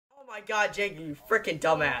my god, Jake, you freaking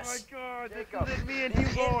dumbass. Oh my god, Jacob, this is me and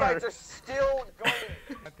these you more. invites are still going.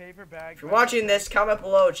 My paper bag. If you're watching this, comment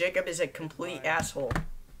below. Jacob is a complete asshole.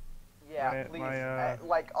 Yeah, please.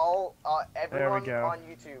 Like everyone on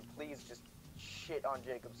YouTube, please just shit on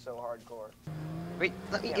Jacob so hardcore. Wait,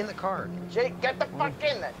 let me in the car. Jake, get the fuck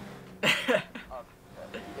in there.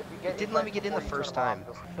 It didn't let me get in the first time.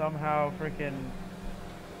 Somehow, freaking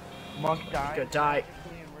Monk died. Good die.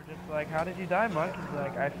 And we're just like, how did you die, Monk? He's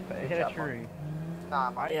like, I hit a tree.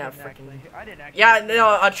 Nah, I yeah, didn't freaking. I didn't actually. Yeah,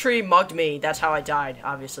 no, a tree mugged me. That's how I died,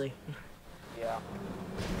 obviously. Yeah.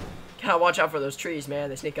 Gotta watch out for those trees, man.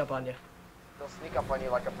 They sneak up on you. They'll sneak up on you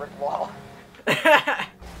like a brick wall.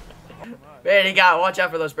 Man, you gotta watch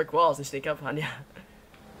out for those brick walls. They sneak up on you.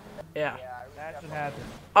 Yeah. That's what happened.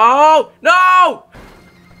 Oh no!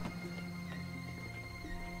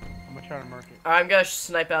 I'm gonna try to mark it. I'm gonna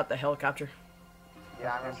snipe out the helicopter.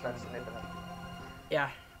 Yeah, I'm gonna start sniping it. Yeah.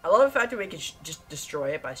 I love the fact that we can just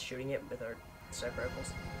destroy it by shooting it with our sniper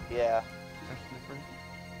rifles. Yeah.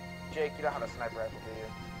 Jake, you know how to sniper rifle, do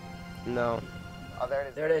you? No. Oh, there it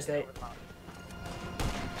is. There it is, Nate.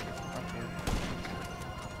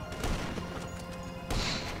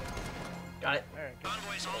 Got it.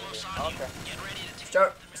 Okay.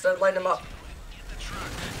 Start lighting them up.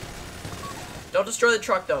 Don't destroy the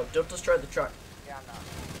truck, though. Don't destroy the truck. Yeah, I'm not.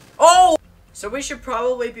 Oh! So we should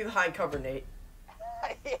probably be behind cover, Nate.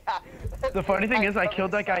 Yeah. The funny thing is, I killed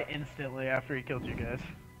that guy instantly after he killed you guys.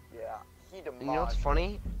 Yeah. He demolished. And you know what's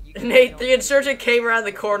funny? Nate, the insurgent came around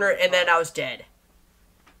the corner, and then I was dead.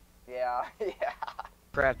 Yeah. Yeah.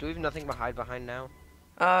 Crap, do we have nothing to hide behind now?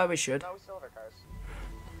 We should. No, we still have our cars.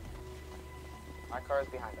 My car is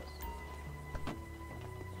behind us.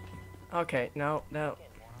 Okay, no.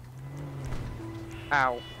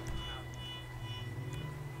 Ow.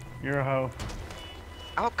 You're a hoe.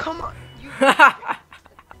 Oh, come on! You...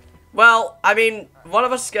 Well, I mean, one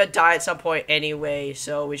of us is gonna die at some point anyway,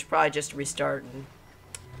 so we should probably just restart. And...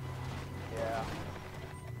 Yeah.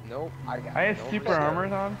 Nope. I have super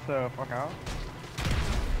armors on, so fuck out.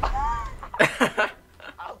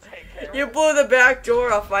 I'll take care of You it. blew the back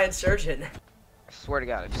door off my insurgent. I swear to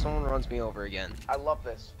God, if someone runs me over again, I love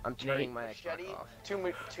this. I'm turning my Machete,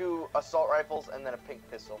 Xbox off. two assault rifles, and then a pink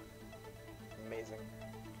pistol. Amazing.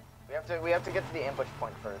 We have to get to the ambush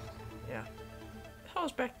point first. Yeah. What the hell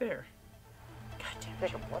is back there? God damn it.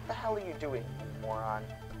 Jacob, what the hell are you doing, you moron?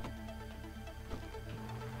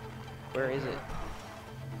 Where is it?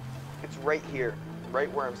 It's right here, right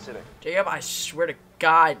where I'm sitting. Jacob, I swear to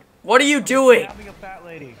God. What are you doing? Stabbing a fat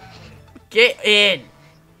lady. Get in.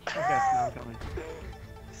 Okay, now I'm coming.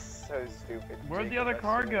 So stupid. Where'd the Jacob, other I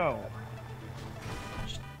car swear to go?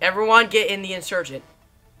 God. Everyone get in the insurgent.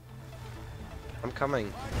 I'm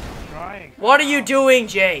coming. Trying. What are you doing,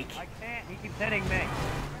 Jake? I can't. He keeps hitting me.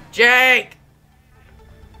 Jake!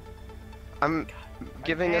 I'm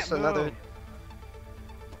giving us can't another... move.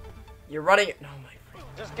 You're running. No, my friend.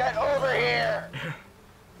 Just get over here!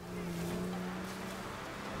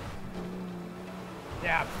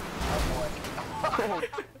 Yeah. Oh boy.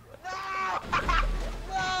 No!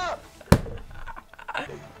 No!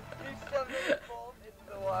 You shoved me both into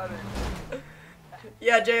the water.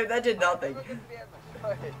 Yeah, Jacob, that did nothing. Look at me on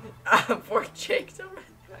the foot. Poor Jake.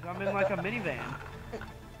 I'm in like a minivan.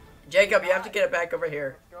 Jacob, you have to get it back over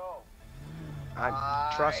here. Let's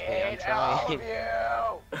go. Trust me, I'm hate all of trying. you.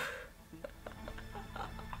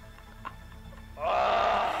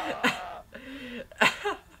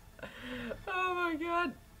 Oh my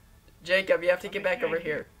God. Jacob, you have to get back over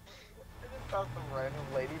here. I just saw some random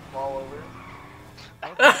lady fall over.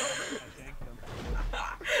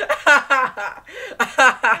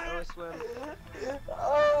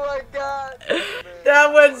 Oh my God!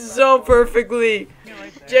 That went so perfectly.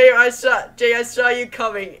 Jay, I saw you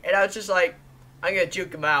coming, and I was just like, I'm gonna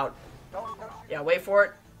juke him out. Yeah, wait for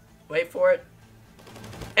it. Wait for it.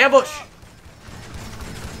 Ambush!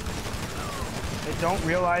 They don't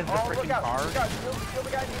realize the freaking look out! car. Look out! Kill the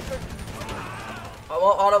guy in the insurgent. I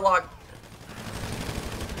will auto lock.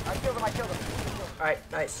 I killed him! Alright,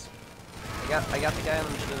 nice. I got the guy on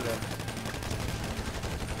the machine gun.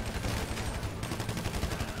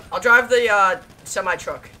 I'll drive the semi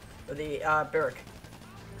truck or the barrack.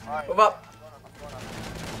 Alright. Move up.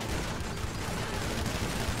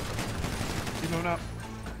 He's moving up.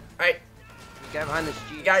 Alright, The guy behind this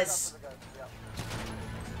Jeep. you guys.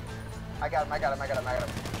 I got him. Let's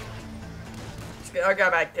get our guy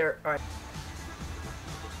back there. Alright.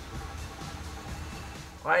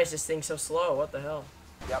 Why is this thing so slow? What the hell?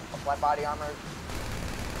 Yep, apply body armor.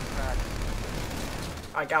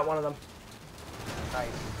 I got one of them. Nice.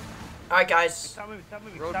 Alright, guys. Stop moving.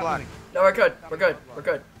 Roadblock. No, we're good. We're good. We're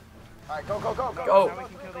good. Alright, go, go, go, go. Go. Now we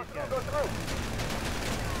can kill these guys. Go through.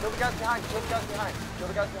 Kill the guys behind. Kill the guys behind. Kill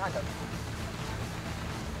the guys behind us.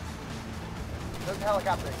 Kill the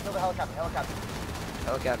helicopter. Kill the helicopter. Helicopter.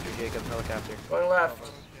 Helicopter, Jacob, helicopter. Going left. Oh,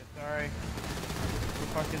 shit, sorry. Who the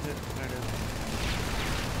fuck is it? There it is.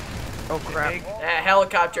 Oh crap. Big.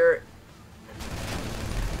 Helicopter.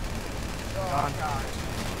 Oh, God.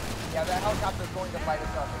 Yeah, that helicopter is going to light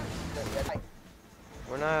us up.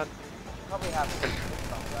 We're not. Probably have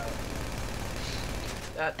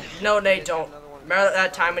No, Nate, don't. Remember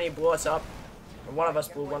that time when he blew us up? Or one of us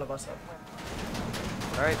blew one of us up.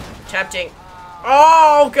 Alright. Tempting.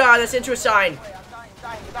 Oh, God, that's into a sign. I'm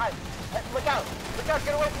dying, I'm dying. Hey, look out,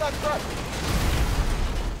 get away from that truck.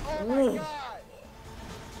 Oh my Ooh. God.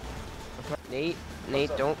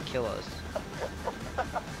 Nate, don't kill us.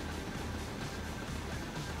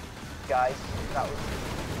 Guys,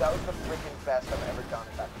 that was the freaking best I've ever done.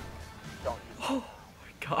 Don't use it. Oh,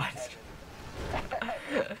 my God.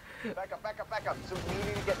 Back up. So we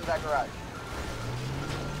need to get in that garage.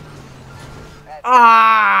 And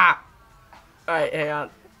Ah! Alright, hang on.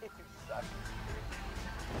 you suck.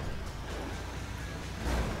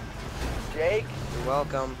 Jake, You're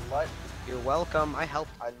welcome. what? You're welcome. I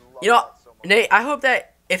helped. I love You know, that so much. Nate, I hope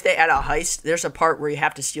that if they add a heist, there's a part where you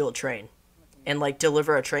have to steal a train and, like,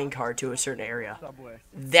 deliver a train car to a certain area. Subway.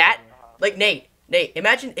 That, like, Nate,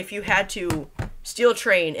 imagine if you had to steal a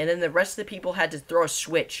train and then the rest of the people had to throw a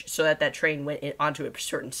switch so that that train went onto a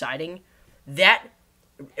certain siding. That,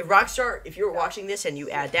 Rockstar, if you're watching this and you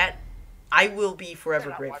add that, I will be forever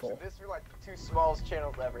Not grateful. watching this. We're like the two smallest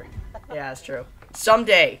channels ever. Yeah, that's true.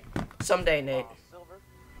 Someday, Nate. Silver?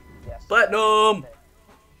 Yes. Platinum!